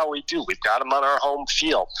see how we do. We've got them on our home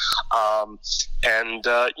field,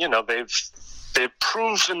 they've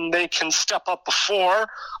proven they can step up before.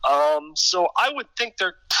 So I would think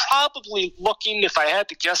they're probably looking, if I had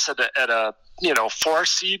to guess, at a 4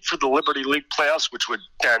 seed for the Liberty League playoffs, which would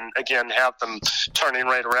then again have them turning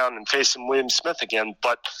right around and facing William Smith again.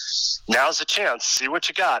 But now's a chance. See what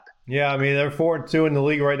you got. Yeah, they're 4-2 in the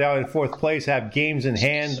league right now in 4th place. Have games in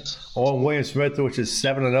hand on William Smith, which is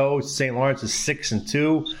 7-0. St. Lawrence is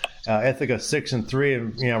 6-2. Ithaca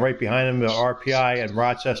 6-3, and right behind them, the RPI and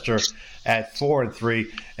Rochester at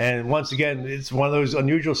 4-3. And once again, it's one of those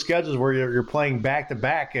unusual schedules where you're playing back to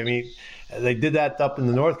back. They did that up in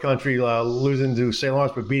the North Country, losing to St.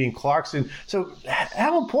 Lawrence but beating Clarkson. So,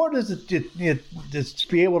 how important is it to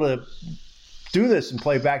be able to do this and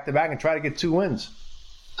play back to back and try to get 2 wins?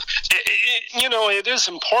 It is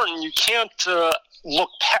important. You can't look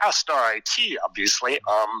past RIT, obviously.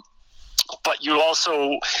 But you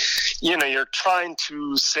also, you're trying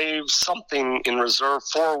to save something in reserve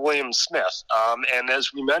for William Smith. And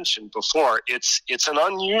as we mentioned before, it's an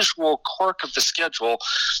unusual quirk of the schedule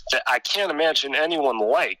that I can't imagine anyone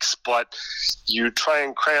likes, but you try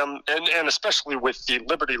and cram, and especially with the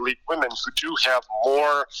Liberty League women who do have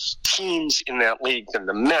more teams in that league than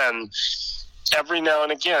the men, every now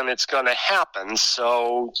and again it's going to happen.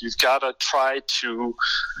 So you've got to try to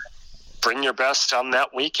bring your best on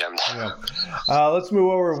that weekend. Yeah. Let's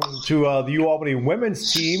move over to the UAlbany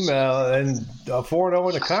women's team and 4-0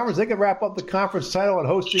 in the conference. They can wrap up the conference title and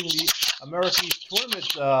hosting the American East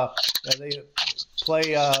Tournament. They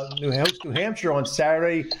play New Hampshire on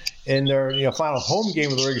Saturday in their final home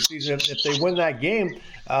game of the regular season. If they win that game,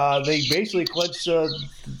 they basically clinch the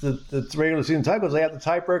regular season title because they have the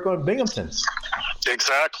tiebreaker on Binghamton.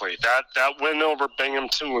 Exactly. That win over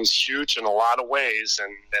Binghamton was huge in a lot of ways,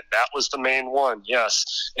 and that was the main one, yes.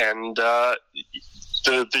 And the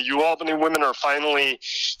UAlbany women are finally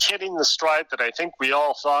hitting the stride that I think we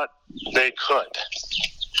all thought they could.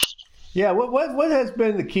 Yeah, what has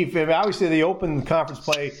been the key for them? Obviously, they opened conference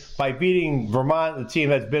play by beating Vermont, the team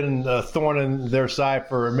that's been a thorn in their side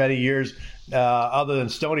for many years, other than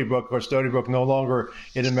Stony Brook. Of course, Stony Brook no longer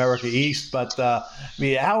in America East. But,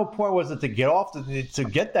 how important was it to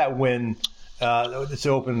get that win to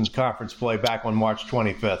open conference play back on March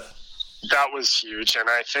 25th? That was huge, and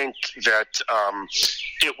I think that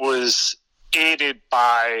it was aided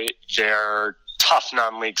by their tough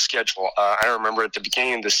non-league schedule. I remember at the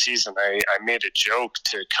beginning of the season, I made a joke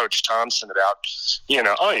to Coach Thompson about,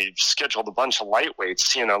 you've scheduled a bunch of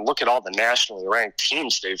lightweights. Look at all the nationally ranked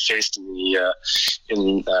teams they've faced in the,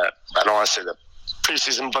 I don't want to say the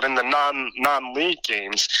preseason, but in the non-league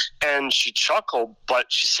games. And she chuckled,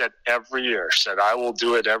 but she said every year, I will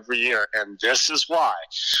do it every year. And this is why,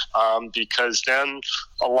 because then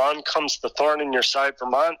along comes the thorn in your side,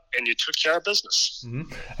 Vermont, and you took care of business.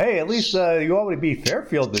 Mm-hmm. Hey, at least you already beat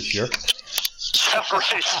Fairfield this year. Yeah,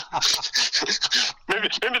 right.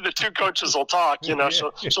 maybe the 2 coaches will talk.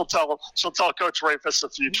 She'll tell Coach Rafus a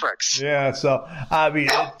few tricks. Yeah, so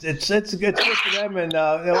it's good for them. And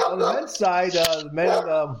on the men's side, the men.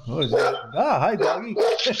 What is that? Hi, doggy.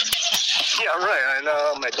 Yeah, right. I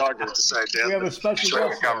know my dog has decided to We have a special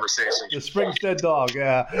guest conversation. The Springstead dog.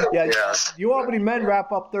 Yes. UAlbany men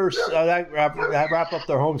wrap up their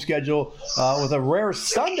home schedule with a rare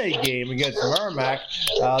Sunday game against Merrimack.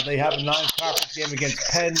 They have a non-conference game against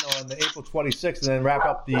Penn on the April 26th, and then wrap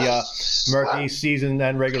up the American East season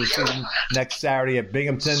and regular season next Saturday at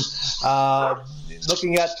Binghamton.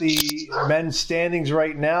 Looking at the men's standings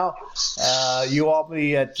right now,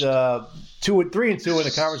 UAlbany at 3-2 in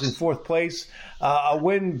the conference in fourth place. A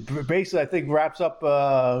win basically, I think, wraps up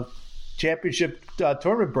championship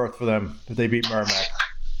tournament berth for them if they beat Merrimack.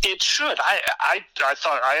 It should. I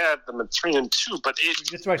thought I had them at 3-2, but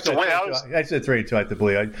that's what I said 3-2. I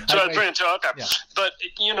believe. 3-2. Okay, yeah. But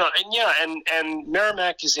and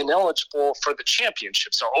Merrimack is ineligible for the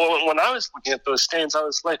championship. So when I was looking at those standings, I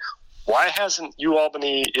was like, why hasn't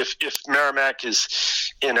UAlbany, if Merrimack is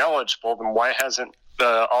ineligible, then why hasn't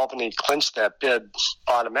Albany clinched that bid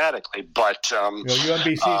automatically? But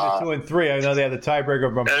UMBC is at 2-3. I know they have the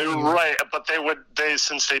tiebreaker. Right, but they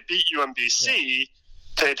since they beat UMBC,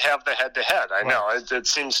 they'd have the head-to-head. I know it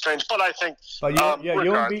seems strange, but I think. But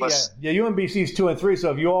UMBC is 2-3. So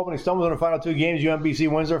if UAlbany stumbles in the final two games, UMBC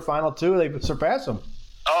wins their final two, they would surpass them.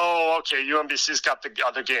 Oh, okay. UMBC's got the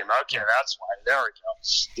other game. Okay, that's why. There we go.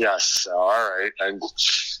 Yes. All right. I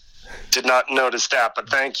did not notice that, but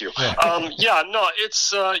thank you.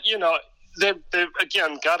 It's they've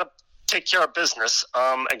again got to take care of business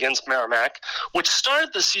against Merrimack, which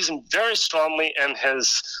started the season very strongly and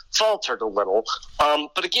has faltered a little.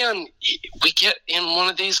 But again, we get in one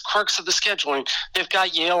of these quirks of the scheduling. They've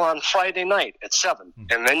got Yale on Friday night at 7,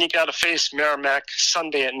 and then you got to face Merrimack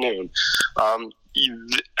Sunday at noon.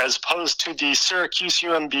 As opposed to the Syracuse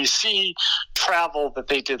UMBC travel that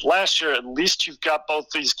they did last year, at least you've got both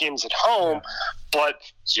these games at home, but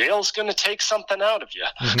Yale's going to take something out of you.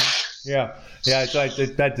 Yeah. So I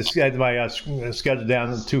had my schedule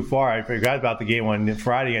down too far. I forgot about the game on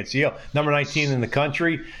Friday against Yale, number 19 in the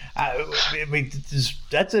country.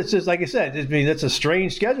 That's just like I said. That's a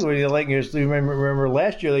strange schedule. Remember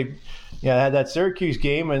last year they had that Syracuse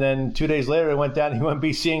game, and then 2 days later they went down to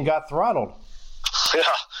UMBC and got throttled.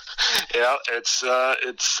 Yeah. It's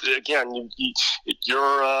again.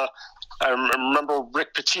 You're. I remember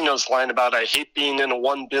Rick Pitino's line about "I hate being in a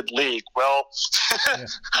one-bid league." Well,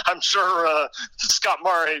 I'm sure Scott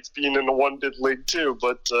Marr hates being in a one-bid league too.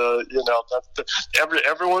 But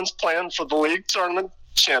everyone's playing for the league tournament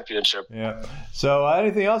championship. Yeah. So,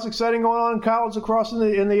 anything else exciting going on in college across in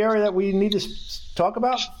the area that we need to talk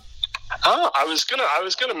about? I was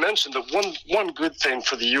gonna mention that one good thing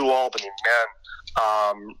for the UAlbany men.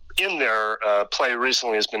 In their play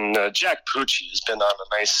recently has been Jack Pucci has been on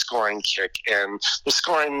a nice scoring kick, and the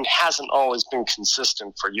scoring hasn't always been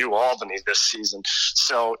consistent for UAlbany this season.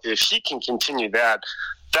 So if he can continue that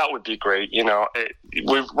would be great.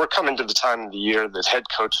 We're coming to the time of the year that head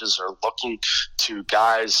coaches are looking to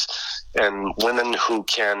guys and women who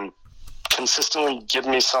can consistently give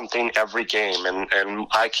me something every game and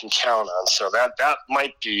I can count on. So that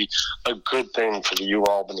might be a good thing for the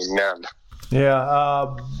UAlbany men. Yeah,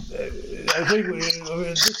 I think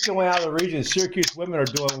just going out of the region, Syracuse women are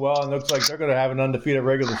doing well, and it looks like they're going to have an undefeated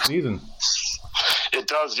regular season. It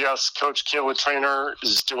does, yes. Coach Kayla Traynor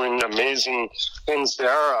is doing amazing things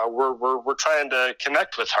there. We're trying to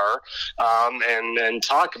connect with her and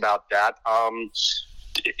talk about that.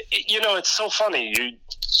 It's so funny.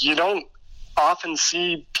 You don't often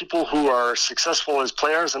see people who are successful as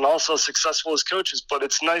players and also successful as coaches, but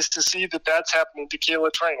it's nice to see that that's happening to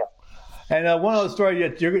Kayla Traynor. And one other story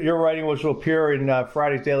you're writing, which will appear in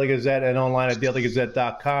Friday's Daily Gazette and online at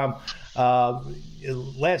dailygazette.com.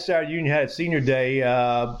 Last Saturday, Union had Senior Day,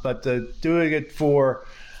 but doing it for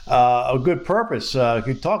a good purpose. Can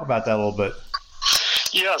you talk about that a little bit?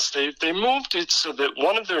 Yes, they moved it so that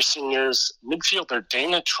one of their seniors, midfielder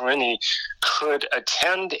Dana Torini, could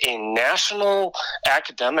attend a national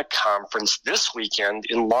academic conference this weekend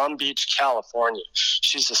in Long Beach, California.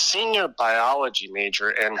 She's a senior biology major,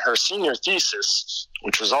 and her senior thesis,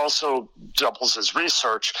 which was also doubles as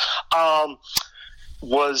research,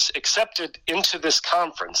 was accepted into this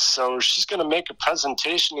conference. So she's going to make a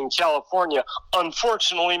presentation in California,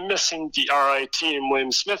 unfortunately missing the RIT and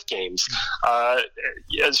William Smith games.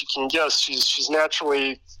 As you can guess, she's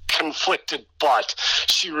naturally conflicted, but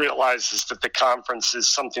she realizes that the conference is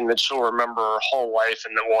something that she'll remember her whole life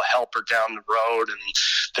and that will help her down the road, and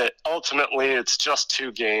that ultimately it's just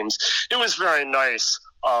 2 games. It was very nice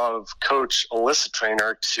of Coach Alyssa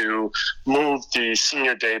Trainer to move the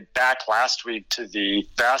senior day back last week to the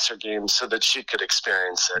Vassar game so that she could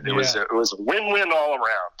experience it. It was a win-win all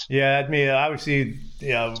around. Yeah, I mean, obviously,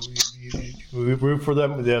 we root for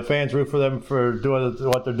them. The fans root for them for doing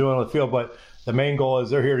what they're doing on the field, but the main goal is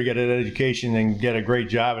they're here to get an education and get a great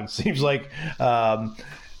job. And it seems like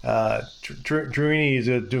Trini is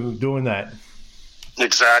doing that.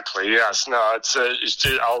 Exactly. Yes. No.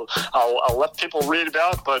 I'll let people read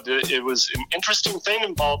about it, but it was an interesting thing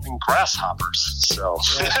involving grasshoppers. So.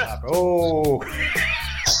 Oh.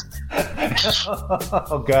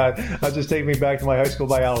 Oh God! That just take me back to my high school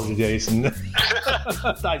biology days and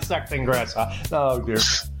dissecting grasshoppers. Oh dear.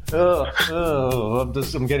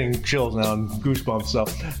 I'm getting chills now and goosebumps. So,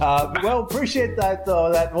 well, appreciate that.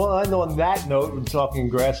 Well, I know on that note, we're talking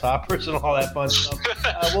grasshoppers and all that fun stuff.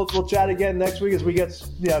 We'll chat again next week as we get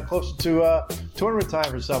closer to tournament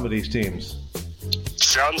time for some of these teams.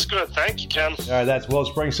 Sounds good. Thank you, Ken. All right, that's Will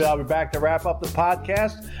Springfield. I'll be back to wrap up the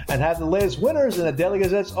podcast and have the latest winners in the Daily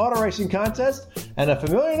Gazette's auto racing contest, and a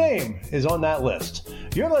familiar name is on that list.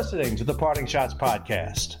 You're listening to the Parting Shots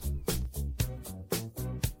podcast.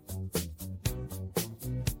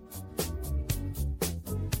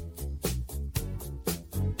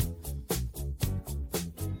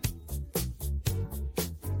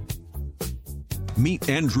 Meet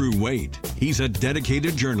Andrew Waite. He's a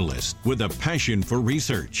dedicated journalist with a passion for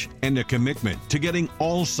research and a commitment to getting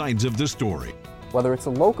all sides of the story. Whether it's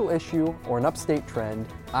a local issue or an upstate trend,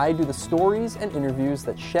 I do the stories and interviews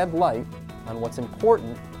that shed light on what's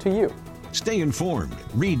important to you. Stay informed.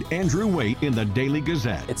 Read Andrew Waite in the Daily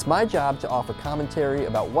Gazette. It's my job to offer commentary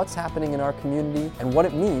about what's happening in our community and what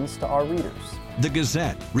it means to our readers. The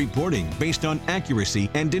Gazette, reporting based on accuracy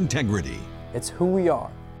and integrity. It's who we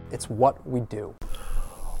are. It's what we do.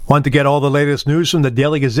 Want to get all the latest news from the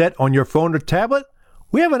Daily Gazette on your phone or tablet?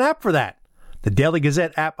 We have an app for that. The Daily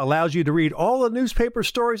Gazette app allows you to read all the newspaper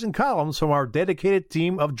stories and columns from our dedicated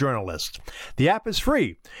team of journalists. The app is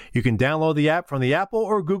free. You can download the app from the Apple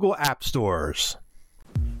or Google App Stores.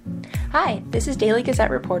 Hi, this is Daily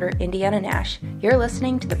Gazette reporter Indiana Nash. You're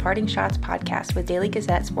listening to the Parting Shots podcast with Daily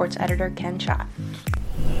Gazette sports editor Ken Schott.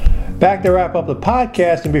 Back to wrap up the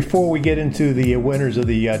podcast, and before we get into the winners of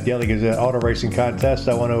the Daily Gazette Auto Racing Contest,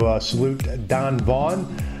 I want to salute Don Vaughan.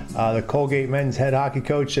 The Colgate men's head hockey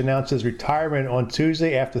coach announced his retirement on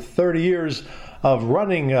Tuesday after 30 years of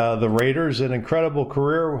running the Raiders. An incredible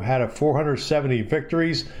career, had 470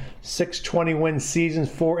 victories, 620-win seasons,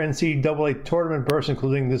 4 NCAA tournament berths,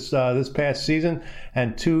 including this past season,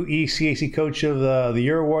 and 2 ECAC Coach of the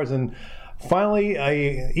Year awards. And finally,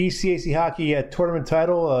 a ECAC hockey tournament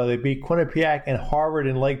title. They beat Quinnipiac and Harvard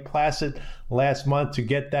in Lake Placid last month to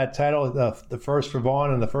get that title, the first for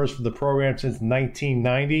Vaughan and the first for the program since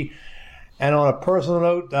 1990. And on a personal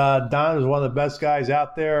note, Don is one of the best guys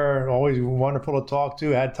out there, always wonderful to talk to,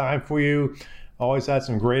 had time for you, always had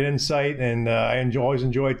some great insight, and I always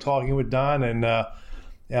enjoyed talking with Don. And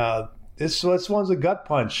this one's a gut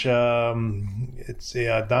punch. It's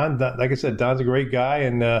Don, like I said, Don's a great guy,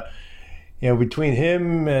 and between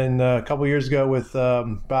him and a couple of years ago with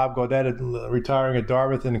Bob Gaudette retiring at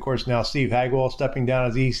Dartmouth, and of course now Steve Hagwell stepping down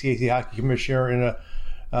as ECAC hockey commissioner in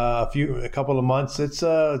a couple of months, it's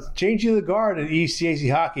changing the guard in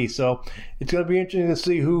ECAC hockey. So it's going to be interesting to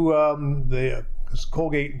see who the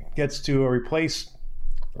Colgate gets to replace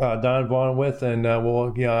Don Vaughan with, and we'll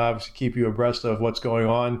obviously keep you abreast of what's going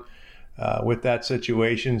on with that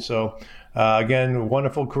situation. So again,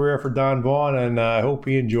 wonderful career for Don Vaughan, and I hope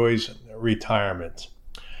he enjoys retirement.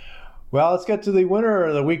 Well, let's get to the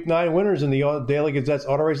winner. The Week 9 winners in the Daily Gazette's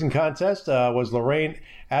auto racing contest was Lorraine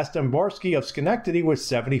Astamborski of Schenectady with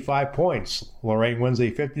 75 points. Lorraine wins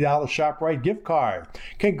a $50 ShopRite gift card.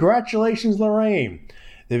 Congratulations, Lorraine.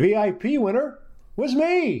 The VIP winner was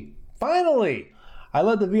me. Finally, I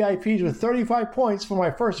led the VIPs with 35 points for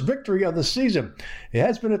my first victory of the season. It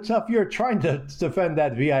has been a tough year trying to defend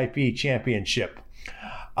that VIP championship.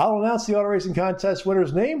 I'll announce the auto racing contest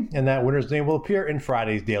winner's name, and that winner's name will appear in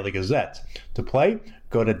Friday's Daily Gazette. To play,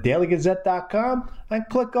 go to dailygazette.com and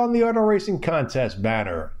click on the auto racing contest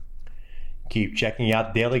banner. Keep checking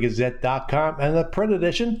out dailygazette.com and the print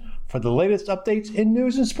edition for the latest updates in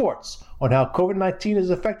news and sports on how COVID-19 is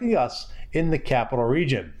affecting us in the capital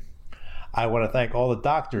region. I want to thank all the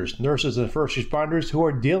doctors, nurses, and first responders who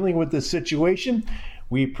are dealing with this situation.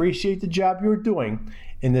 We appreciate the job you're doing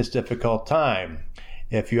in this difficult time.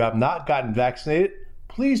 If you have not gotten vaccinated,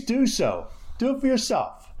 please do so. Do it for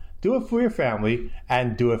yourself, do it for your family,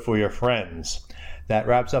 and do it for your friends. That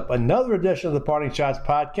wraps up another edition of the Parting Shots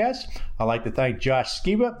podcast. I'd like to thank Josh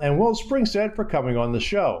Sciba and Will Springstead for coming on the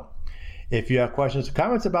show. If you have questions or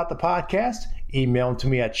comments about the podcast, email them to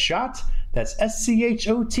me at shot, that's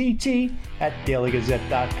SCHOTT, at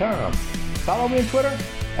dailygazette.com. Follow me on Twitter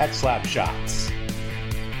at slapshots.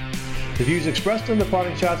 The views expressed on the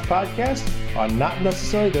Parting Shots podcast are not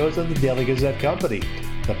necessarily those of the Daily Gazette Company.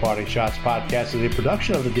 The Parting Shots podcast is a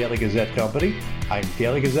production of the Daily Gazette Company. I'm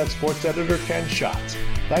Daily Gazette sports editor Ken Schott.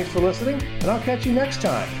 Thanks for listening, and I'll catch you next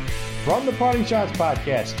time. From the Parting Shots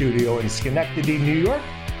podcast studio in Schenectady, New York,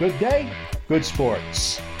 good day, good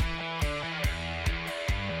sports.